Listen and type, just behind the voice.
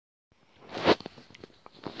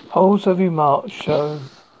Polls every March show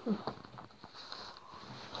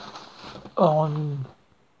on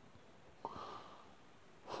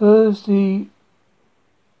Thursday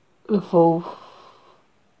the 4th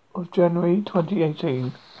of January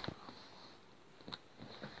 2018.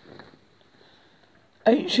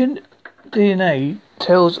 Ancient DNA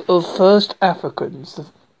tells of first Africans, the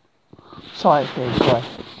science news today.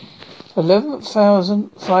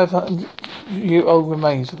 11,500-year-old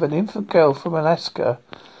remains of an infant girl from Alaska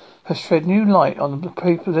has shed new light on the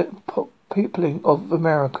peopling of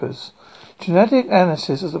Americas. Genetic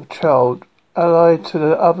analysis of the child, allied to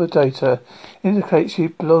the other data, indicates she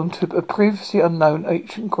belonged to a previously unknown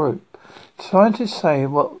ancient group. Scientists say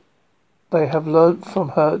what they have learned from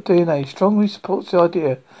her DNA strongly supports the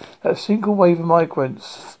idea that a single wave of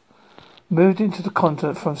migrants moved into the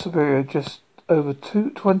continent from Siberia just over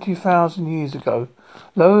 20,000 years ago.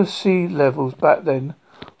 Lower sea levels back then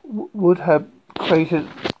would have created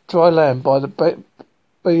dry land by the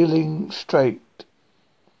Bering Strait.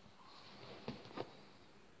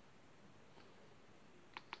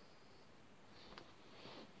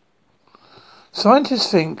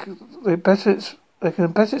 Scientists think they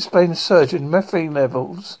can better explain the surge in methane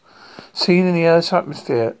levels seen in the Earth's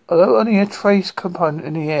atmosphere. Although only a trace component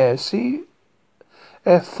in the air,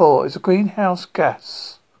 CF4 is a greenhouse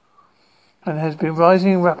gas and has been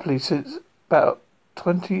rising rapidly since about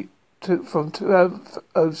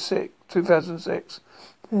 2006.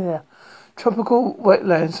 Yeah. Tropical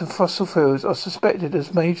wetlands and fossil fuels are suspected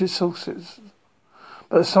as major sources,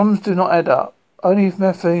 but the sums do not add up. Only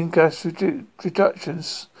methane gas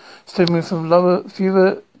reductions stemming from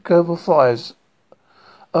fewer global fires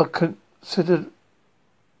are considered.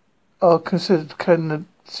 Can the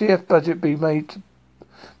CF budget be made to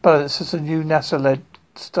balance as a new NASA-led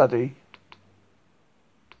study?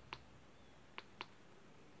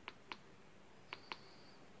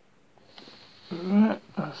 Right,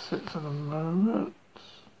 that's it for the moment.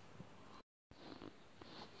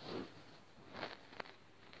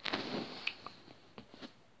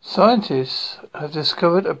 Scientists have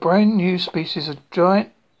discovered a brand new species of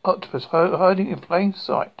giant octopus hiding in plain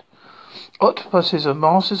sight. Octopuses are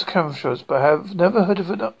masters of camouflage, but have never heard of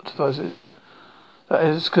an octopus that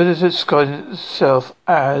is as good as describing itself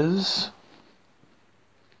as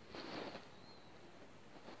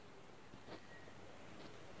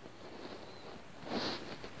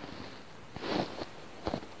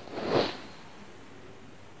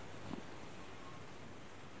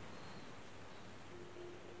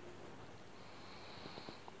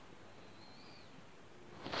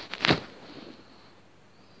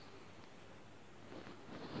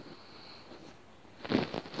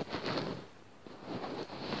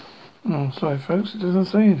sorry folks, it doesn't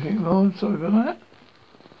say anything, Lord, sorry about that.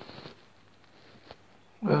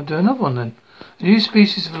 Well, I'll do another one then. A new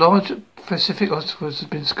species of large Pacific octopus has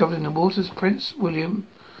been discovered in the waters of Prince William,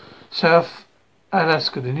 South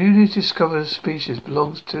Alaska. The newly discovered species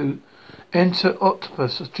belongs to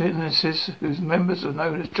Enteroctopus, a genus whose members are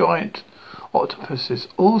known as giant octopuses.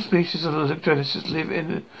 All species of the genus live in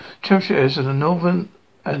the temperature areas of the northern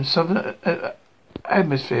and southern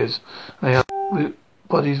hemispheres. They are with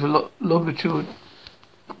bodies with longitudinal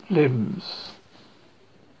limbs.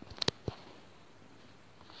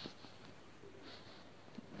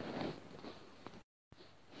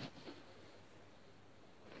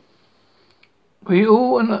 We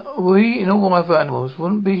and all other animals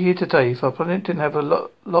wouldn't be here today if our planet didn't have a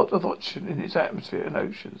lot of oxygen in its atmosphere and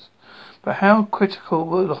oceans. But how critical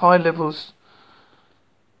were the high levels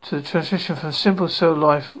to the transition from simple cell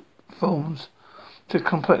life forms to the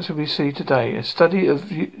complexity we see today? A study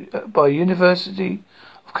by University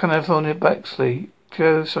of California, Berkeley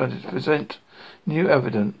geoscientists present new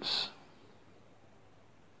evidence.